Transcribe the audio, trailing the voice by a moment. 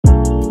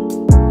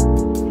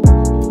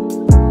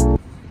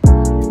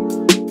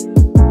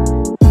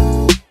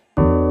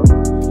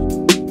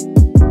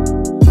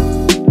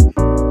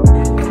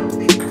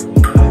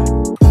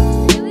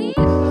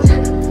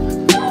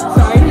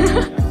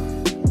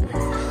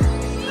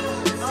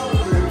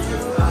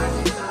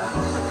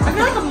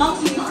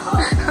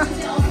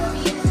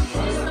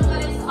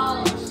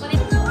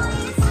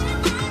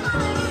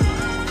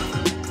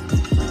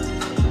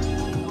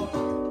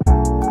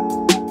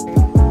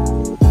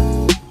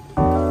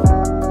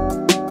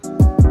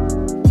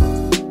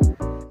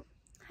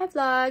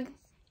vlog.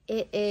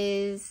 It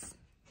is,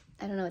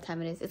 I don't know what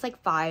time it is. It's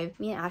like 5.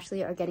 Me and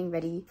Ashley are getting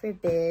ready for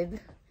bib.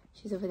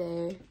 She's over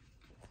there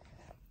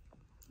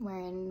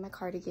wearing my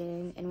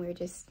cardigan, and we're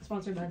just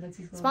sponsored by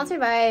Lexi's Closet. Sponsored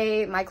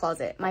by my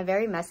closet, my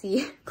very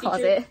messy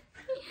closet.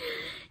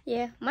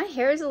 Yeah, my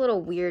hair is a little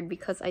weird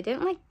because I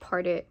didn't like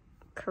part it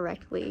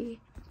correctly,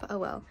 but oh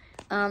well.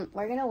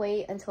 We're gonna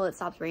wait until it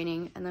stops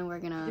raining, and then we're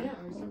gonna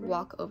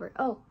walk over.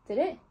 Oh, did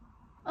it?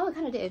 Oh, it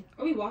kind of did.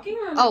 Are we walking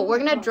or? Oh, we're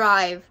gonna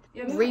drive,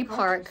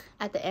 re-park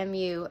at the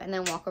MU, and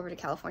then walk over to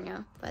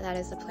California. But that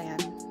is the plan.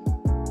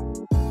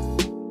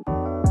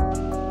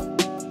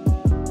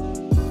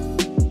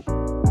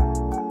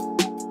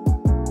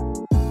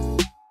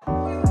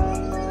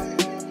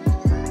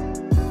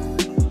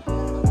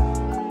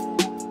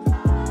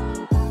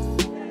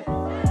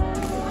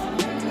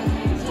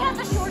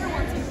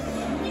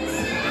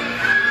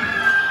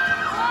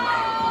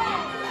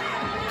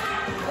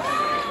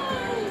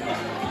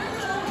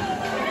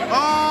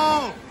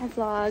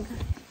 Vlog.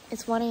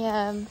 It's 1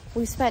 a.m.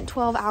 We spent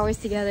 12 hours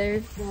together.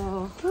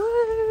 Whoa.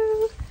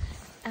 Woo.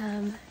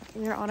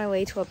 We're on our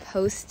way to a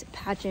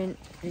post-pageant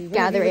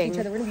gathering.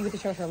 We're gonna be with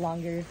each other for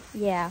longer.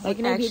 Yeah, like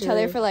we're gonna be with each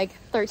other for like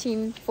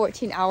 13,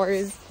 14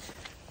 hours.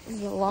 This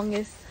is the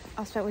longest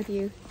I've spent with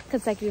you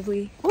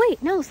consecutively. Oh,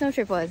 wait, no, snow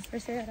trip was.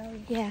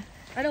 Yeah.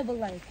 I know, but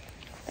like.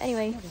 But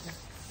anyway,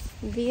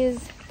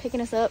 Via's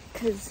picking us up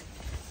because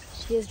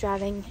she is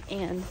driving,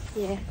 and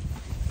yeah.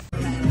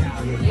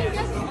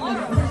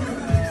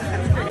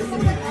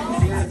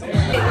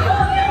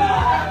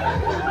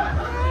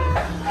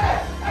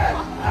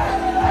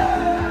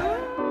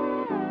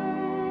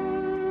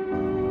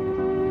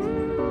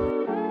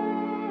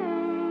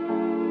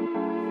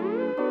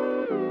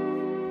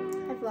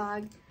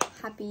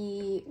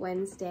 Happy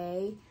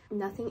Wednesday.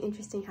 Nothing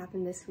interesting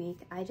happened this week.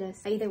 I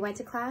either went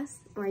to class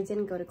or I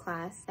didn't go to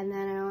class. And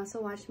then I also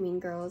watched Mean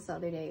Girls the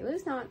other day. It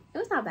was not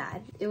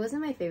bad. It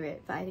wasn't my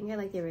favorite, but I think I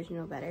like the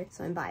original better,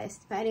 so I'm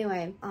biased. But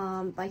anyway,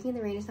 biking in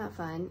the rain is not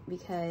fun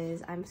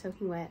because I'm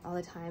soaking wet all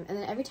the time. And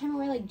then every time I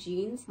wear like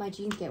jeans, my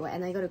jeans get wet,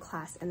 and then I go to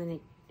class and then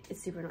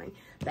it's super annoying.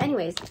 But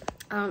anyways,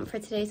 for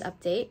today's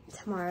update,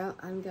 tomorrow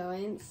I'm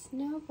going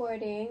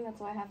snowboarding. That's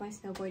why I have my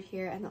snowboard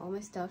here, and all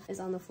my stuff is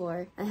on the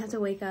floor. I have to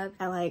wake up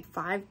at like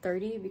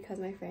 5:30 because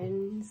my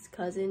friend's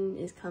cousin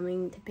is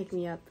coming to pick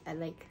me up at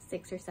like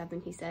 6 or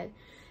 7, he said.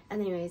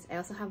 And anyways, I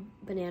also have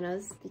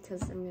bananas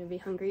because I'm gonna be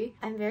hungry.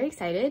 I'm very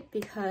excited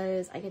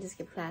because I get to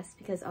skip class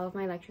because all of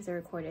my lectures are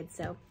recorded,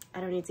 so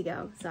I don't need to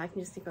go. So I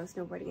can just go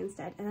snowboarding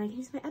instead, and I can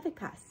use my Epic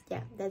Pass.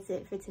 Yeah, that's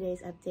it for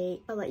today's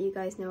update. I'll let you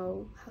guys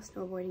know how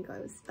snowboarding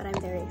goes, but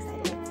I'm very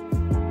excited.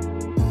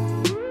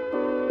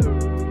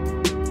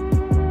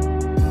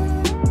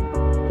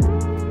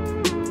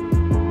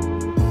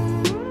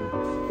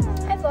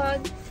 Hi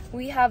vlog!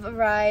 We have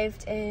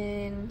arrived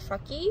in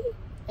Truckee,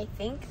 I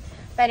think.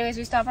 But anyways,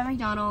 we stopped by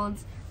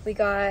McDonald's. We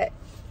got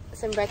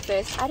some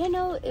breakfast. I didn't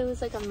know it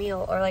was like a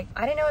meal, or like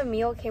I didn't know a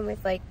meal came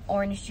with like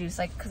orange juice,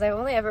 like because I've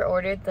only ever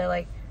ordered the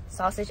like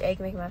sausage egg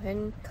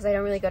McMuffin because I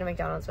don't really go to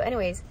McDonald's. But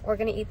anyways, we're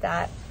gonna eat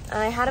that.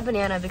 I had a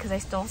banana because I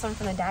stole some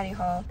from the daddy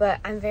haul,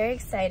 but I'm very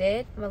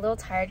excited. I'm a little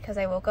tired because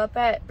I woke up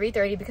at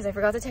 3:30 because I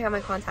forgot to take out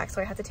my contacts,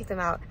 so I had to take them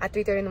out at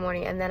 3:30 in the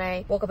morning, and then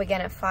I woke up again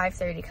at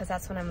 5:30 because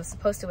that's when I'm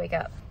supposed to wake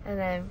up, and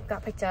then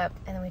got picked up,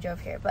 and then we drove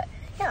here. But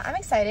yeah, I'm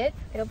excited.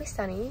 It'll be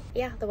sunny.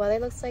 Yeah, the weather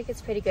looks like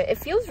it's pretty good. It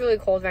feels really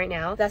cold right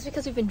now. That's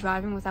because we've been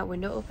driving with that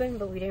window open,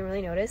 but we didn't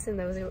really notice, and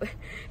it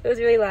was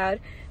really loud.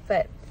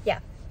 But yeah,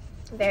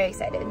 very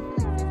excited.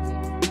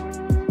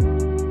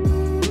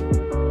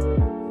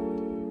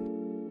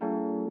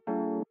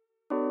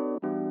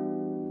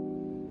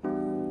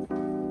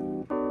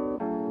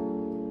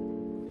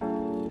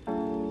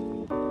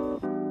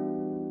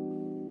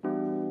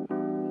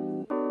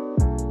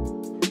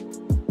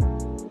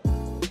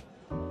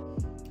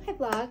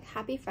 Vlog,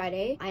 happy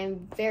Friday. I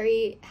am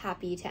very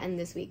happy to end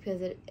this week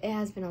because it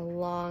has been a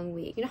long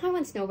week. You know how I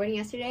went snowboarding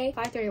yesterday?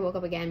 5:30 I woke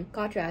up again,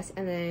 got dressed,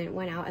 and then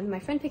went out, and my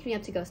friend picked me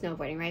up to go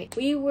snowboarding, right?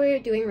 We were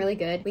doing really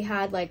good. We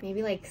had like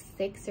maybe like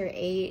 6 or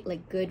 8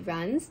 like good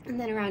runs, and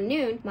then around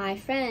noon my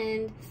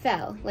friend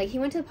fell. Like he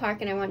went to the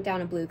park and I went down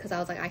a blue because I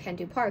was like, I can't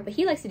do park, but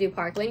he likes to do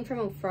park. Waiting for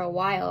him for a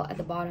while at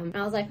the bottom, and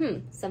I was like,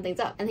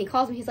 something's up. And he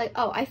calls me, he's like,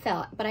 oh, I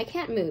fell, but I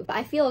can't move, but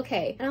I feel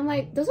okay. And I'm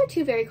like, those are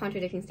two very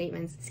contradicting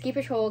statements. Ski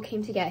patrol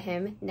came to get him.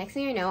 Next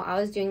thing I know, I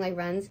was doing like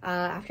runs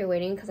after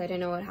waiting because I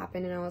didn't know what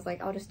happened, and I was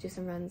like, I'll just do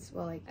some runs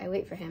while like I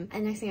wait for him.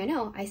 And next thing I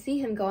know, I see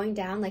him going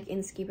down like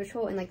in ski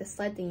patrol in like the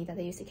sled thingy that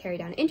they used to carry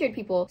down injured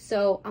people.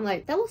 So I'm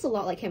like, that looks a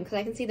lot like him because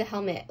I can see the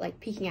helmet like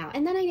peeking out.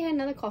 And then I get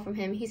another call from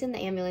him. He's in the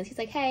ambulance. He's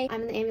like, hey,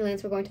 I'm in the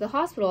ambulance, we're going to the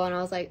hospital. And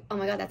I was like, oh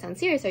my god, that sounds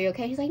serious, are you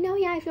okay? He's like, no,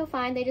 yeah, I feel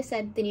fine, they just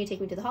said they need to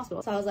take me to the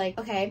hospital. So I was like,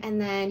 okay.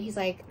 And then he's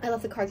like, I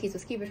left the car keys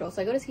with ski patrol.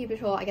 So I go to ski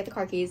patrol, I get the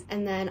car keys,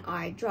 and then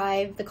I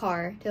drive the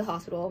car to the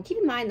hospital. Keep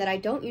in mind that I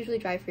don't usually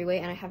drive freeway,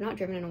 and I have not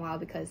driven in a while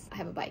because I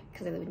have a bike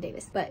because I live in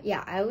Davis. But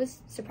yeah, I was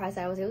surprised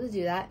that I was able to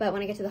do that. But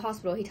when I get to the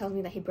hospital, he tells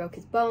me that he broke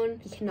his bone.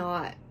 He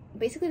cannot,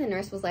 basically the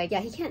nurse was like, yeah,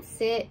 he can't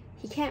sit,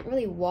 he can't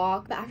really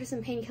walk, but after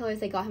some painkillers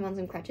they got him on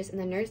some crutches, and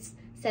the nurse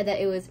said that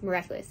it was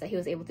miraculous that he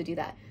was able to do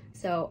that.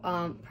 So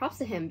props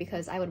to him,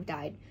 because I would have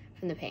died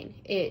from the pain.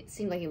 It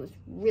seemed like it was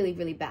really,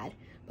 really bad.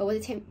 But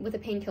with the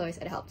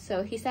painkillers, it helped.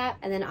 So he sat,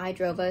 and then I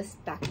drove us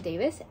back to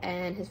Davis,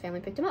 and his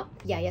family picked him up.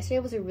 Yeah, yesterday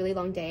was a really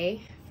long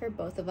day for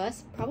both of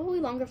us. Probably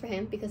longer for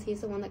him because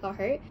he's the one that got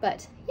hurt.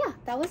 But yeah,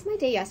 that was my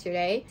day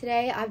yesterday.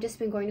 Today, I've just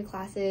been going to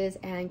classes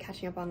and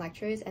catching up on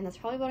lectures, and that's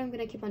probably what I'm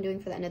gonna keep on doing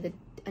for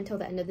until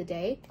the end of the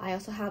day. I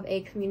also have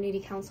a community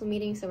council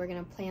meeting, so we're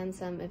gonna plan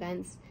some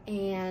events.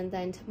 And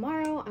then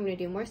tomorrow, I'm gonna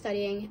do more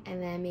studying and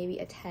then maybe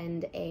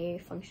attend a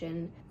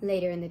function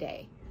later in the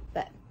day.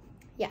 But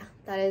yeah,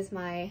 that is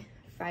my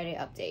Friday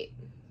update.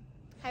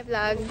 Hi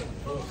vlog,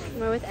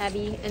 we're with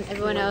Abby and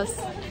everyone else,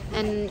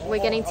 and we're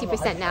getting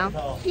 2%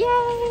 now. Yay!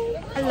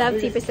 I love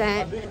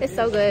 2%. It's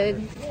so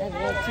good. I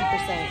love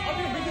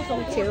 2%.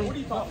 Me too.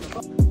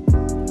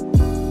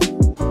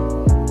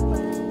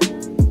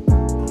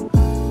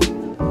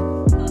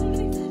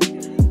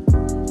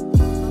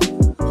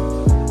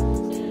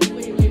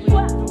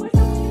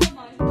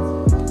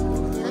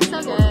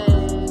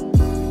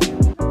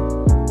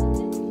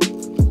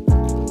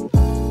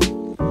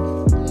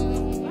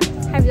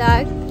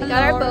 We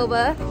got our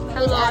boba.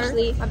 Hello.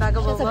 Ashley, a bag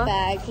of she has a boba.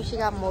 bag because she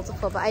got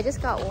multiple, but I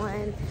just got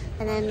one.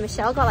 And then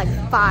Michelle got like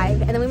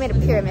 5, and then we made a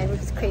pyramid,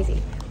 which is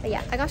crazy. But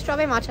yeah, I got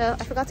strawberry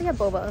matcha. I forgot to get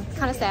boba. It's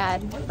kind of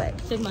sad, but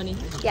Save money.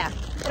 yeah,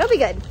 it'll be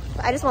good.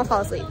 But I just won't fall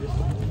asleep.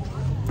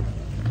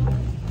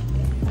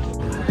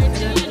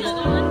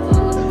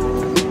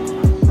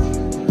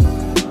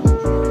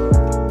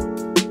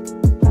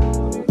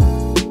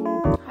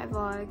 Hi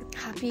vlog.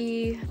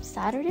 Happy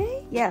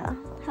Saturday? Yeah,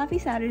 happy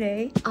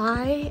Saturday.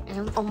 I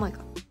am, oh my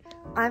god,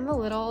 I'm a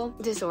little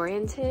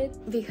disoriented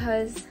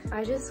because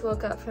I just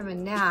woke up from a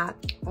nap.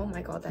 Oh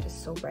my god, that is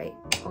so bright.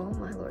 Oh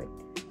my lord.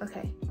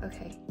 Okay.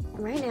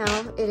 Right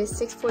now, it is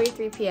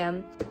 6:43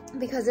 p.m.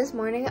 because this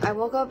morning I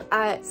woke up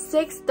at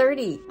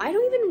 6:30. I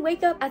don't even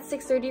wake up at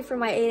 6:30 for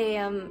my 8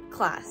 a.m.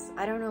 class.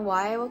 I don't know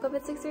why I woke up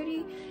at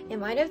 6:30. It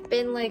might have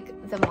been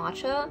like the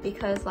matcha,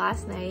 because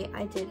last night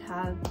I did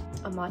have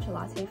a matcha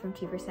latte from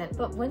 2%,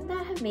 but wouldn't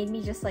that have made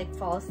me just like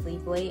fall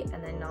asleep late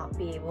and then not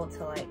be able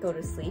to like go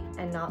to sleep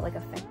and not like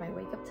affect my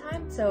wake up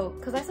time? So,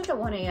 because I slept at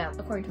 1 a.m.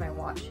 according to my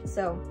watch,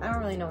 so I don't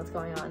really know what's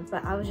going on,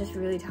 but I was just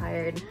really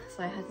tired,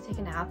 so I had to take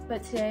a nap.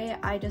 But today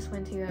I just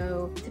went to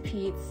go to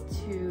Pete's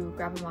to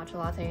grab a matcha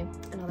latte,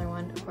 another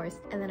one of course,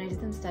 and then I did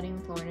some studying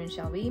with Lauren and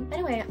Shelby.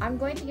 Anyway, I'm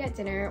going to get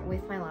dinner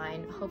with my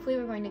line. Hopefully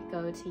we're going to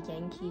go to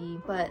Yankee,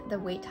 but the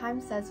wait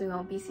time says we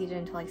won't be seated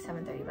until like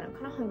 7:30, but I'm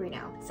kind of hungry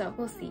now, so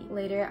we'll see.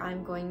 Later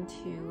I'm going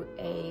to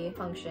a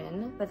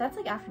function, but that's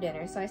like after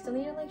dinner, so I still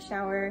need to like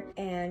shower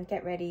and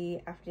get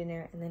ready after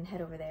dinner and then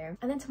head over there.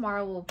 And then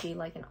tomorrow will be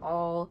like an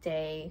all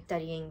day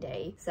studying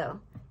day, so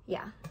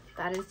yeah,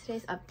 that is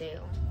today's update.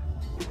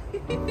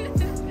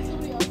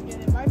 Somebody else get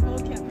it. My phone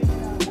can't pick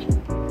it up.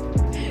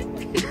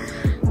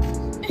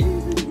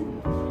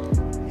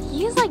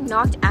 He is like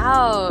knocked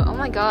out. Oh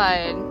my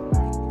god.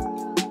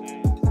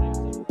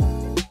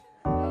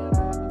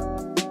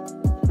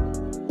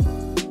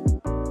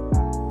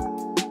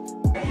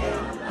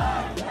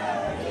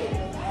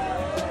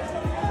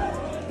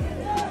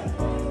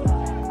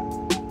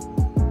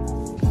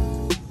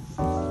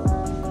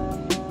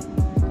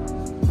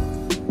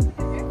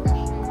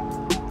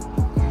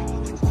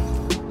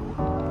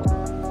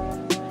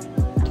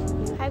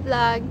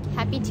 Vlog,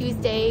 happy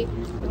Tuesday.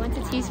 We went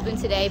to Teaspoon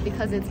today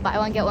because it's buy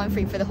one get one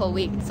free for the whole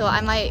week, so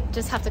I might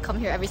just have to come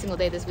here every single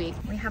day this week.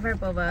 We have our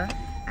boba.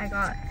 I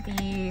got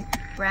the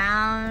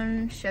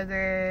brown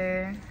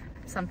sugar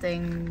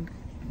something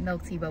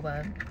milk tea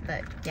boba,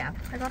 but yeah,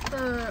 I got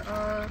the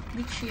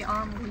lychee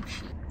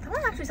lychee. That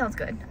one actually sounds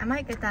good. I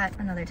might get that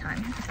another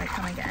time if I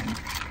come again.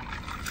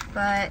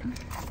 But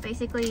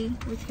basically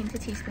we came to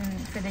Teaspoon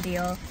for the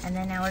deal, and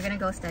then now we're gonna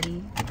go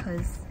study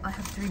because I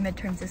have 3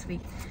 midterms this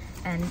week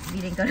and we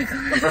didn't go to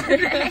class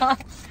today.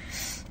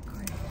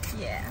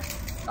 Yeah.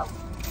 Oh.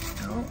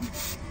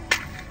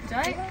 Did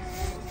I?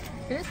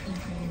 It is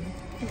evening.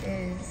 It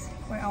is.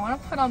 Wait, I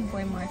want to put on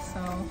Blame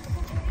Myself.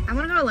 I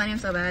want to go to Lennium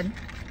so bad.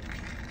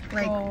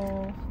 Like,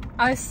 oh,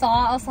 I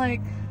was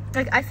like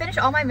I finished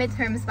all my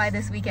midterms by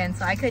this weekend,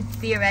 so I could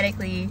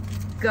theoretically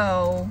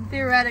go.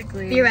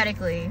 Theoretically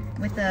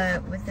with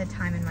the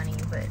time and money,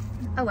 but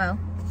oh well.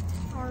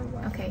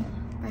 Okay,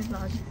 bye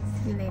vlog.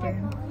 See you later.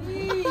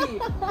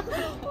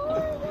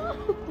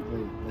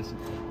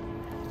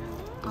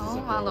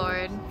 Oh my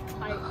lord.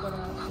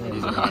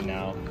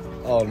 Now.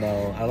 Oh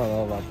no, I don't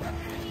know about that.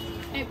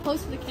 Hey,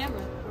 pose for the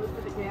camera. Pose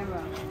for the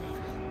camera.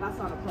 That's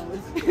not a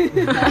pose.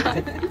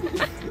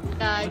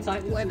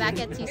 We're back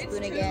at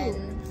Teaspoon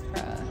again.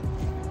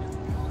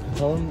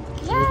 Tell them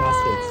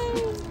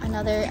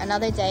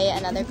Another day,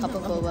 another cup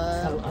of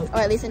boba, or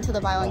at least until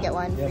the buy one get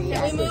one free.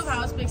 Can we move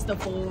house picks to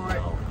 4?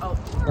 Oh.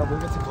 No,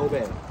 move it to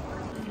Kobe.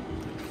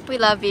 We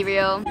love Be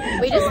Real.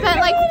 We just spent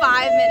like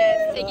 5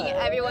 minutes taking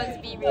everyone's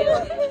Be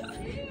Real.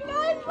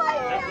 My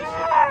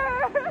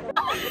hair!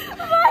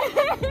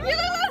 You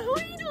look like who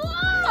you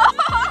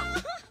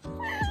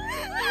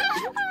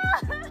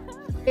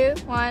are!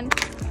 2, 1.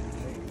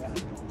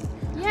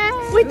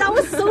 Yay! Wait, that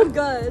was so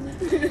good.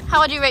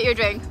 How would you rate your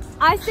drink?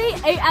 I say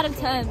 8 out of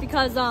 10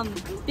 because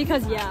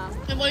yeah.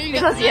 And what you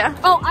Because yeah.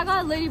 Oh, I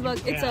got a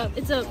ladybug. It's a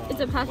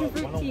passion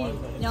fruit tea.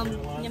 Yum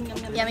yum yum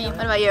yum. Yummy.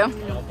 What about you?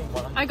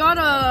 I got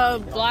a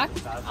black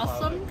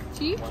awesome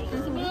tea or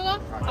something like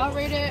that. I'll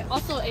rate it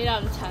also 8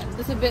 out of 10.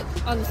 Just a bit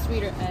on the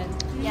sweeter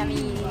end.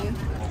 Yummy.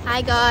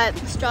 I got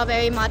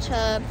strawberry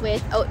matcha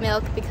with oat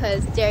milk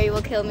because dairy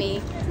will kill me.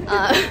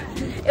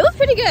 It was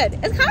pretty good.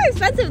 It's kind of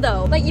expensive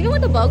though. Like even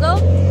with the BOGO,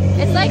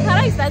 it's like kind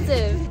of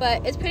expensive,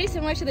 but it's pretty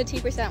similar to the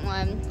 2%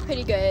 one.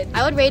 Pretty good.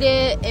 I would rate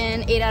it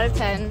an 8 out of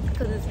 10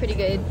 because it's pretty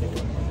good.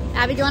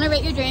 Abby, do you want to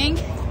rate your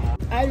drink?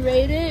 I'd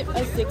rate it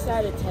a 6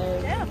 out of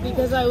 10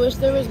 because I wish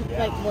there was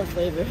like more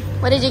flavor.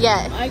 What did you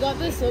get? I got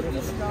the silky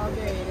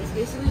strawberry and it's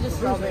basically just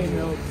strawberry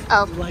milk.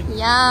 Oh,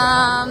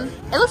 yum.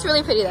 It looks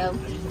really pretty though.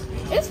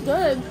 It's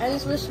good. I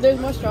just wish there's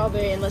more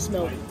strawberry and less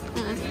milk.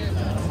 Outside.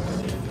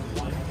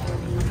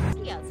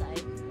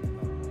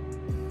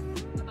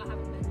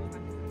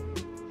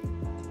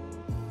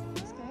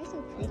 This guy is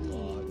so pretty.